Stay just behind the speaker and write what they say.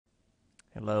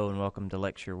Hello and welcome to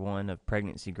Lecture 1 of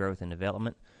Pregnancy Growth and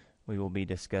Development. We will be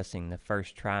discussing the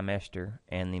first trimester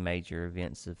and the major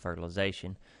events of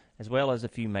fertilization, as well as a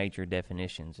few major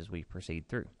definitions as we proceed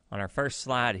through. On our first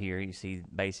slide here, you see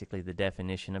basically the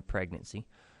definition of pregnancy,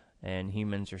 and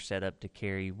humans are set up to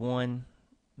carry one,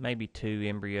 maybe two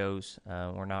embryos.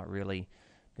 We're not really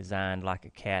designed like a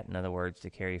cat, in other words, to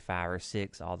carry 5 or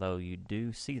 6, although you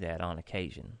do see that on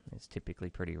occasion. It's typically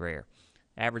pretty rare.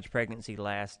 Average pregnancy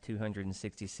lasts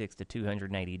 266 to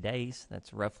 280 days.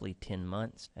 That's roughly 10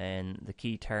 months. And the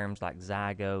key terms like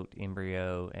zygote,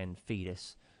 embryo, and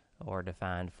fetus are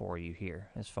defined for you here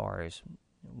as far as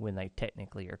when they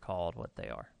technically are called what they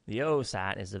are. The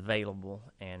oocyte is available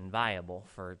and viable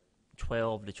for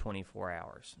 12 to 24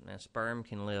 hours. Now, sperm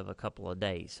can live a couple of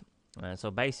days.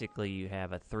 So basically you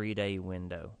have a 3-day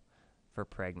window for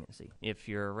pregnancy. If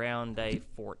you're around day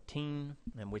 14,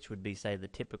 and which would be, say, the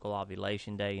typical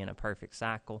ovulation day in a perfect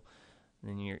cycle,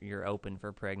 then you're open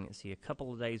for pregnancy a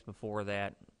couple of days before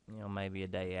that, maybe a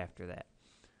day after that.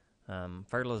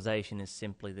 Fertilization is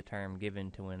simply the term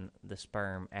given to when the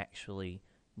sperm actually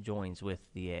joins with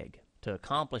the egg. To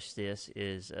accomplish this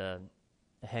is a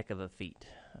heck of a feat.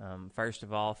 First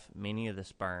of all, many of the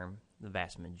sperm, the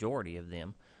vast majority of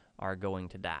them, are going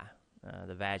to die.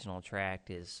 The vaginal tract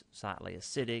is slightly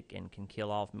acidic and can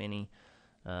kill off many.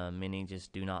 Many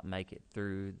just do not make it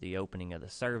through the opening of the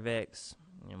cervix.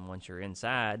 And once you're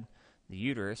inside the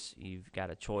uterus, you've got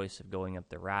a choice of going up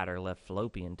the right or left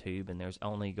fallopian tube, and there's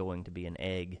only going to be an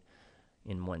egg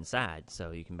in one side, so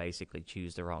you can basically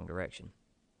choose the wrong direction.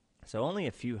 So only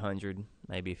a few hundred,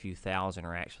 maybe a few thousand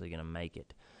are actually going to make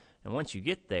it. And once you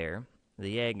get there,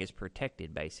 the egg is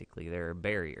protected, basically. There are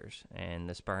barriers, and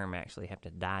the sperm actually have to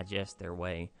digest their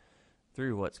way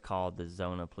through what's called the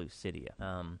zona plucidia.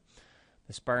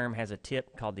 The sperm has a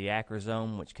tip called the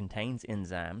acrosome, which contains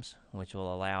enzymes, which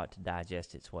will allow it to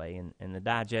digest its way, and the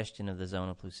digestion of the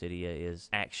zona plucidia is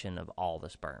action of all the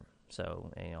sperm.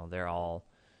 So, they're all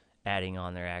adding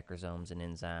on their acrosomes and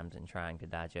enzymes and trying to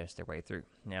digest their way through.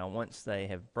 Now, once they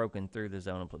have broken through the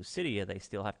zona plucidia, they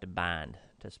still have to bind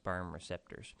to sperm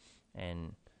receptors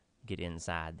and get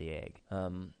inside the egg.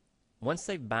 Once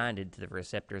they've binded to the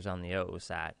receptors on the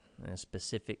oocyte,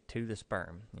 specific to the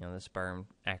sperm, the sperm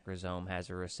acrosome has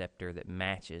a receptor that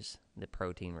matches the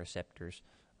protein receptors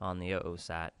on the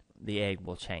oocyte, the egg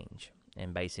will change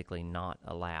and basically not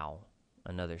allow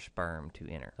another sperm to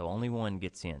enter. So only one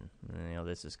gets in.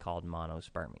 This is called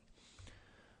monospermy.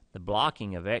 The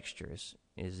blocking of extras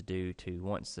is due to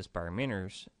once the sperm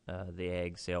enters, the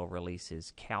egg cell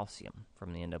releases calcium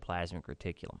from the endoplasmic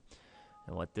reticulum.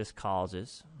 And what this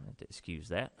causes, excuse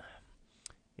that,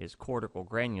 is cortical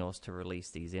granules to release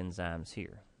these enzymes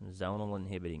here, zonal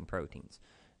inhibiting proteins.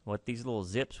 What these little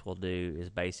zips will do is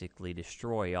basically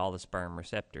destroy all the sperm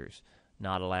receptors,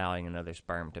 not allowing another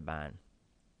sperm to bind.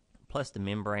 Plus the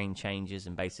membrane changes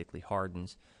and basically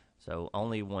hardens, so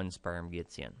only one sperm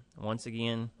gets in. Once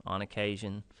again, on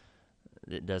occasion,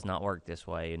 it does not work this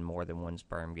way, and more than one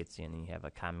sperm gets in, and you have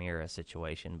a chimera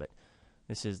situation, but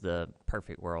this is the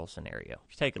perfect world scenario.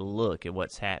 If you take a look at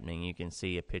what's happening, you can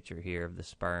see a picture here of the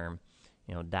sperm,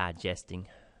 digesting,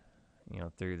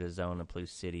 through the zona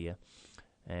plucidia,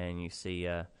 and you see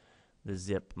the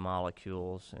zip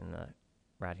molecules, and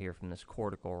right here from this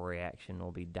cortical reaction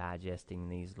will be digesting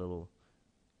these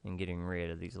and getting rid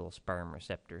of these little sperm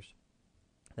receptors.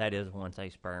 That is once a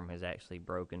sperm has actually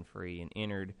broken free and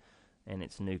entered, and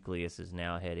its nucleus is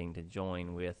now heading to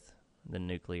join with the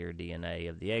nuclear DNA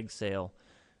of the egg cell.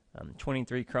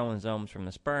 23 chromosomes from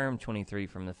the sperm, 23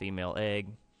 from the female egg,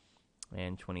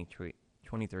 and 23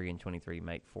 and 23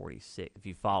 make 46. If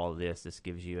you follow this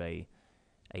gives you a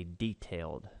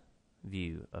detailed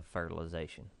view of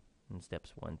fertilization in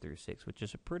steps 1 through 6, which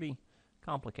is a pretty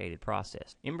complicated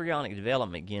process. Embryonic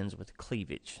development begins with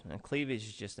cleavage. Now, cleavage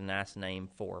is just a nice name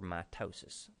for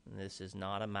mitosis. This is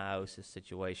not a meiosis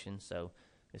situation, so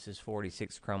this is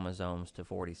 46 chromosomes to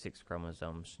 46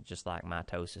 chromosomes, just like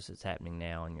mitosis that's happening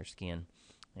now in your skin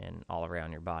and all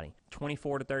around your body.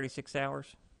 24 to 36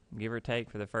 hours, give or take,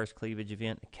 for the first cleavage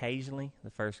event. Occasionally, the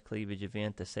first cleavage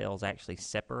event, the cells actually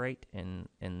separate, and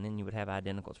then you would have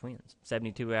identical twins.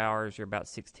 72 hours, you're about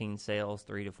 16 cells.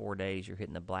 3 to 4 days, you're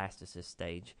hitting the blastocyst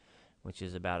stage, which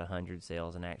is about 100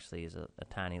 cells and actually is a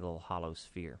tiny little hollow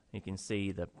sphere. You can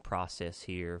see the process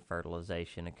here,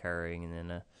 fertilization occurring, and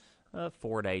then a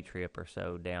 4-day trip or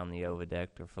so down the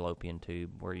oviduct or fallopian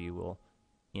tube where you will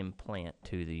implant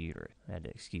to the uterus. I had to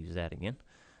excuse that again.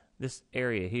 This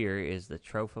area here is the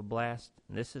trophoblast.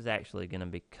 This is actually going to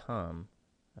become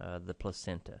the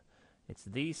placenta. It's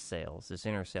these cells, this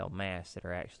inner cell mass, that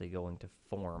are actually going to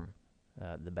form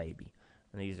the baby.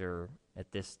 And these are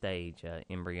at this stage,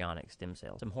 embryonic stem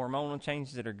cells. Some hormonal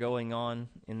changes that are going on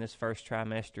in this first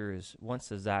trimester is once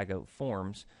the zygote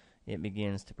forms, it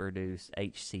begins to produce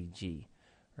HCG,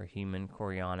 or human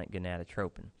chorionic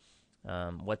gonadotropin.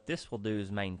 What this will do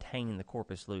is maintain the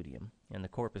corpus luteum, and the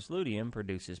corpus luteum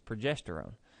produces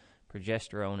progesterone.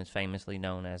 Progesterone is famously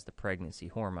known as the pregnancy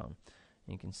hormone.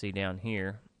 You can see down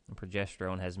here,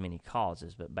 progesterone has many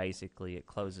causes, but basically it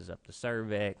closes up the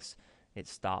cervix, it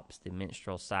stops the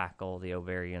menstrual cycle, the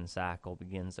ovarian cycle,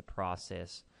 begins the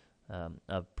process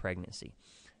of pregnancy.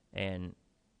 And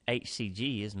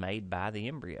HCG is made by the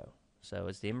embryo. So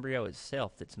it's the embryo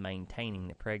itself that's maintaining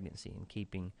the pregnancy and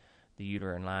keeping the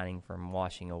uterine lining from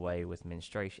washing away with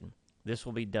menstruation. This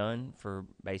will be done for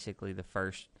basically the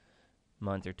first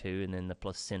month or two, and then the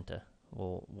placenta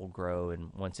will grow,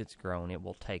 and once it's grown, it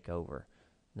will take over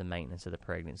the maintenance of the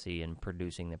pregnancy and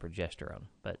producing the progesterone.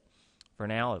 But for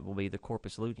now, it will be the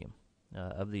corpus luteum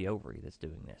of the ovary that's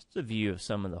doing this. It's a view of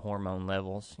some of the hormone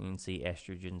levels. You can see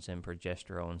estrogens and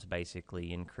progesterones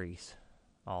basically increase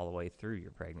all the way through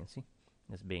your pregnancy,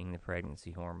 this being the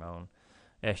pregnancy hormone.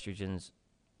 Estrogens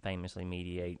famously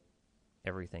mediate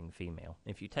everything female.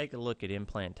 If you take a look at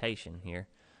implantation here,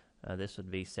 this would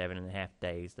be 7.5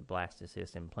 days, the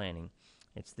blastocyst implanting.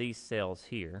 It's these cells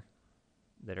here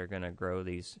that are going to grow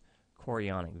these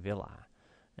chorionic villi.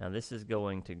 Now this is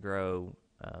going to grow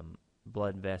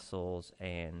blood vessels,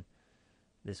 and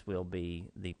this will be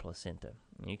the placenta.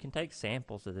 You can take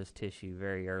samples of this tissue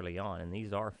very early on, and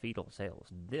these are fetal cells.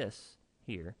 This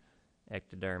here,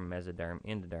 ectoderm, mesoderm,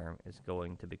 endoderm, is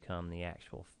going to become the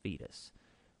actual fetus,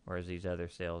 whereas these other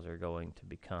cells are going to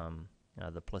become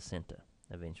the placenta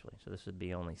eventually. So this would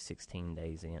be only 16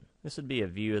 days in. This would be a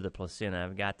view of the placenta.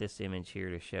 I've got this image here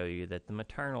to show you that the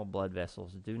maternal blood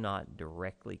vessels do not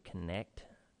directly connect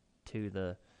to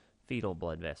the fetal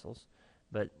blood vessels,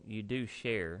 but you do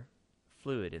share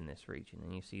fluid in this region,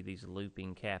 and you see these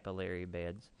looping capillary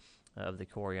beds of the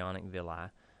chorionic villi.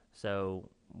 So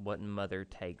what mother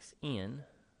takes in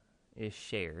is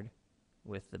shared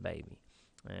with the baby.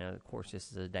 Of course,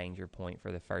 this is a danger point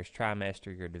for the first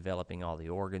trimester. You're developing all the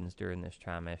organs during this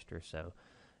trimester, so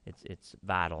it's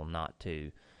vital not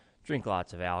to drink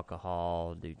lots of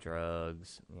alcohol, do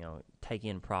drugs, take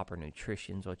in proper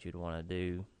nutrition is what you'd want to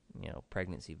do,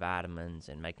 pregnancy vitamins,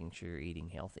 and making sure you're eating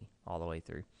healthy all the way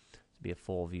through. To be a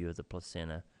full view of the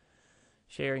placenta,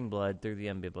 sharing blood through the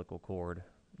umbilical cord,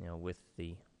 with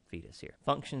the fetus here.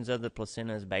 Functions of the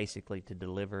placenta is basically to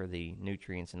deliver the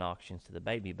nutrients and oxygens to the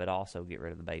baby, but also get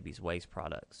rid of the baby's waste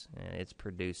products. It's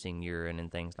producing urine and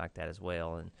things like that as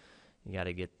well, and you got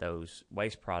to get those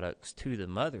waste products to the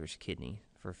mother's kidney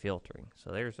for filtering.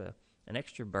 So there's an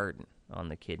extra burden on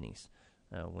the kidneys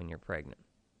when you're pregnant.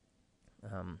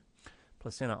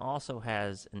 Placenta also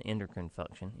has an endocrine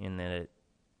function in that it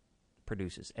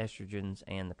produces estrogens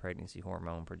and the pregnancy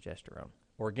hormone progesterone.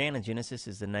 Organogenesis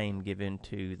is the name given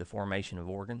to the formation of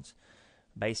organs.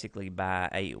 Basically, by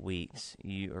 8 weeks,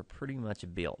 you are pretty much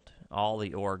built. All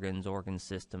the organ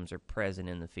systems are present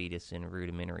in the fetus in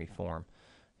rudimentary form.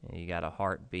 You got a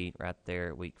heartbeat right there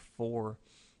at week 4.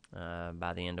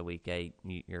 By the end of week 8,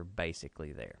 you're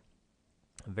basically there.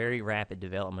 Very rapid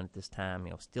development at this time.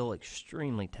 Still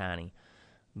extremely tiny,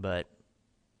 but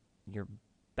you're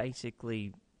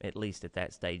basically, at least at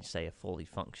that stage, say a fully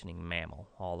functioning mammal.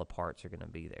 All the parts are going to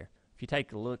be there. If you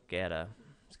take a look at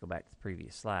let's go back to the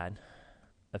previous slide,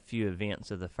 a few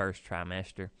events of the first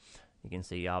trimester. You can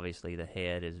see obviously the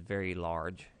head is very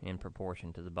large in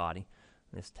proportion to the body.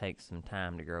 This takes some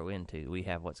time to grow into. We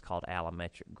have what's called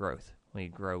allometric growth. We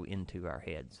grow into our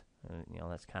heads.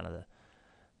 That's kind of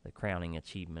the crowning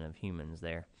achievement of humans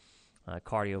there.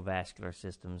 Cardiovascular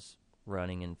systems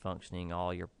running and functioning.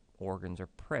 All your organs are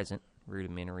present,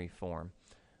 rudimentary form,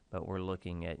 but we're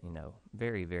looking at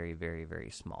very, very, very, very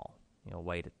small.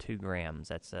 Weight of 2 grams.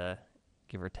 That's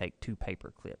give or take 2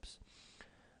 paper clips.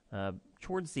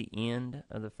 Towards the end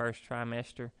of the first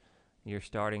trimester, you're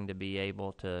starting to be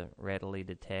able to readily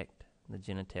detect the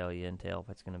genitalia and tell if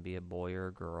it's going to be a boy or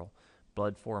a girl.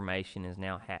 Blood formation is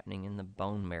now happening in the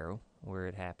bone marrow, where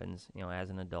it happens, as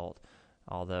an adult.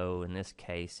 Although in this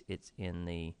case, it's in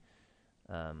the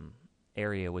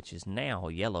area which is now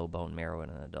yellow bone marrow in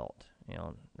an adult. In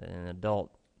an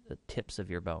adult, the tips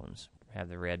of your bones have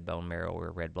the red bone marrow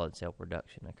where red blood cell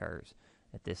production occurs.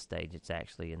 At this stage, it's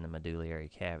actually in the medullary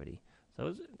cavity.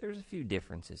 So there's a few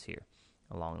differences here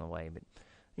along the way, but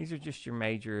these are just your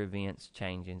major events,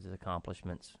 changes,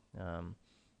 accomplishments.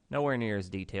 Nowhere near as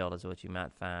detailed as what you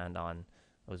might find on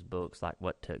those books like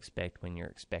What to Expect When You're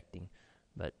Expecting,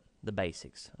 but the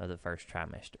basics of the first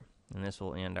trimester. And this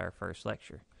will end our first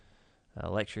lecture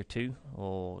Lecture 2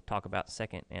 will talk about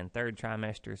second and third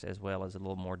trimesters, as well as a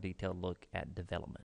little more detailed look at development.